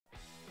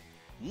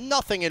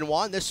Nothing in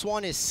one. This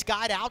one is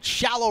skied out,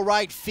 shallow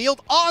right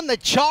field. On the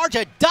charge,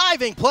 a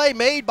diving play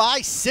made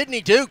by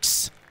Sydney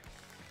Dukes.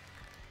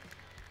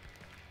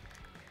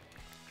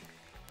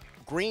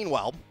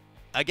 Greenwell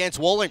against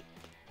Woolen.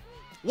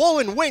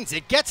 Woolen wins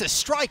it, gets a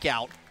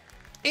strikeout.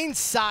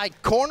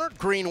 Inside corner,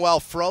 Greenwell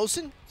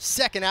frozen.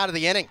 Second out of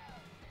the inning.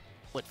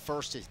 At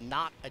first is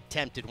not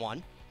attempted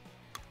one.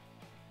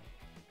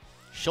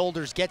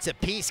 Shoulders gets a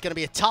piece. Going to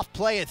be a tough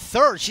play at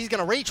third. She's going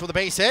to reach with a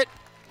base hit.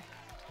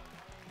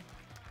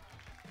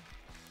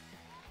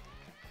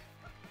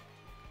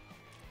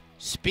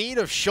 Speed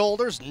of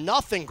Shoulders,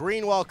 nothing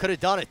Greenwell could have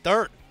done at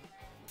third.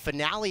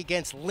 Finale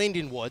against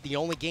Lindenwood, the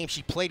only game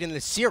she played in the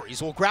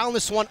series, will ground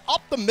this one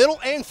up the middle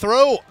and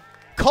through.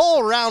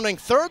 Cole rounding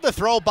third, the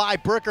throw by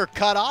Bricker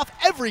cut off.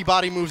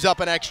 Everybody moves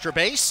up an extra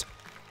base.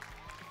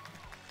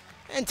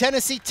 And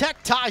Tennessee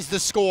Tech ties the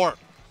score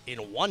in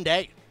one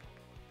day.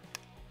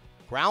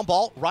 Ground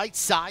ball, right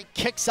side,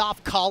 kicks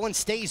off Collins,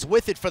 stays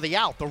with it for the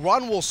out. The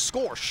run will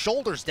score,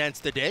 Shoulders dents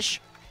the dish.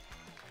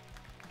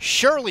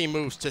 Shirley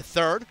moves to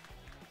third.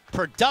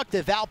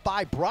 Productive out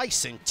by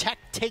Bryson. Tech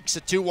takes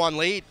a 2-1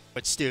 lead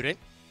with Student.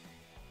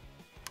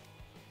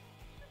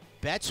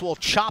 Betts will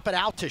chop it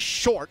out to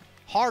short.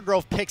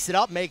 Hargrove picks it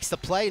up, makes the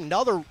play.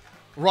 Another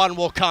run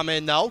will come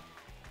in, though.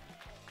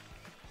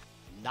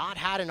 Not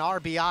had an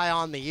RBI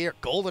on the year.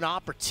 Golden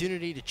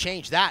opportunity to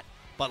change that.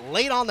 But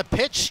late on the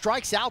pitch,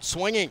 strikes out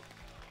swinging.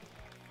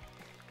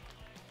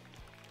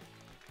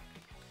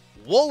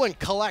 Woolen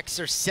collects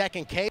her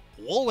second K.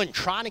 Woolen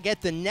trying to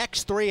get the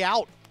next three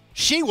out.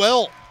 She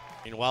will.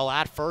 Meanwhile,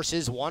 at first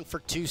is 1 for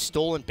 2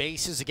 stolen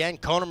bases. Again,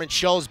 Konerman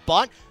shows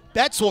bunt.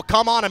 Betts will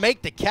come on and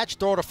make the catch,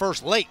 throw to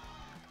first late.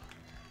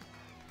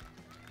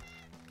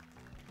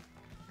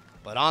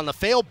 But on the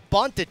failed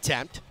bunt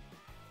attempt,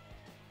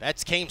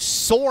 Betts came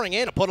soaring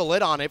in to put a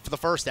lid on it for the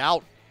first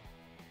out.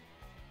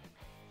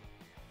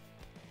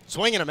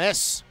 Swing and a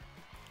miss.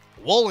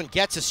 Woolen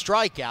gets a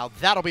strikeout.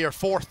 That'll be her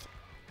fourth.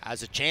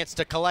 Has a chance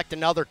to collect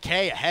another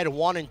K, ahead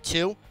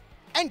 1-2,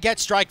 and get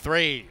strike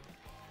 3.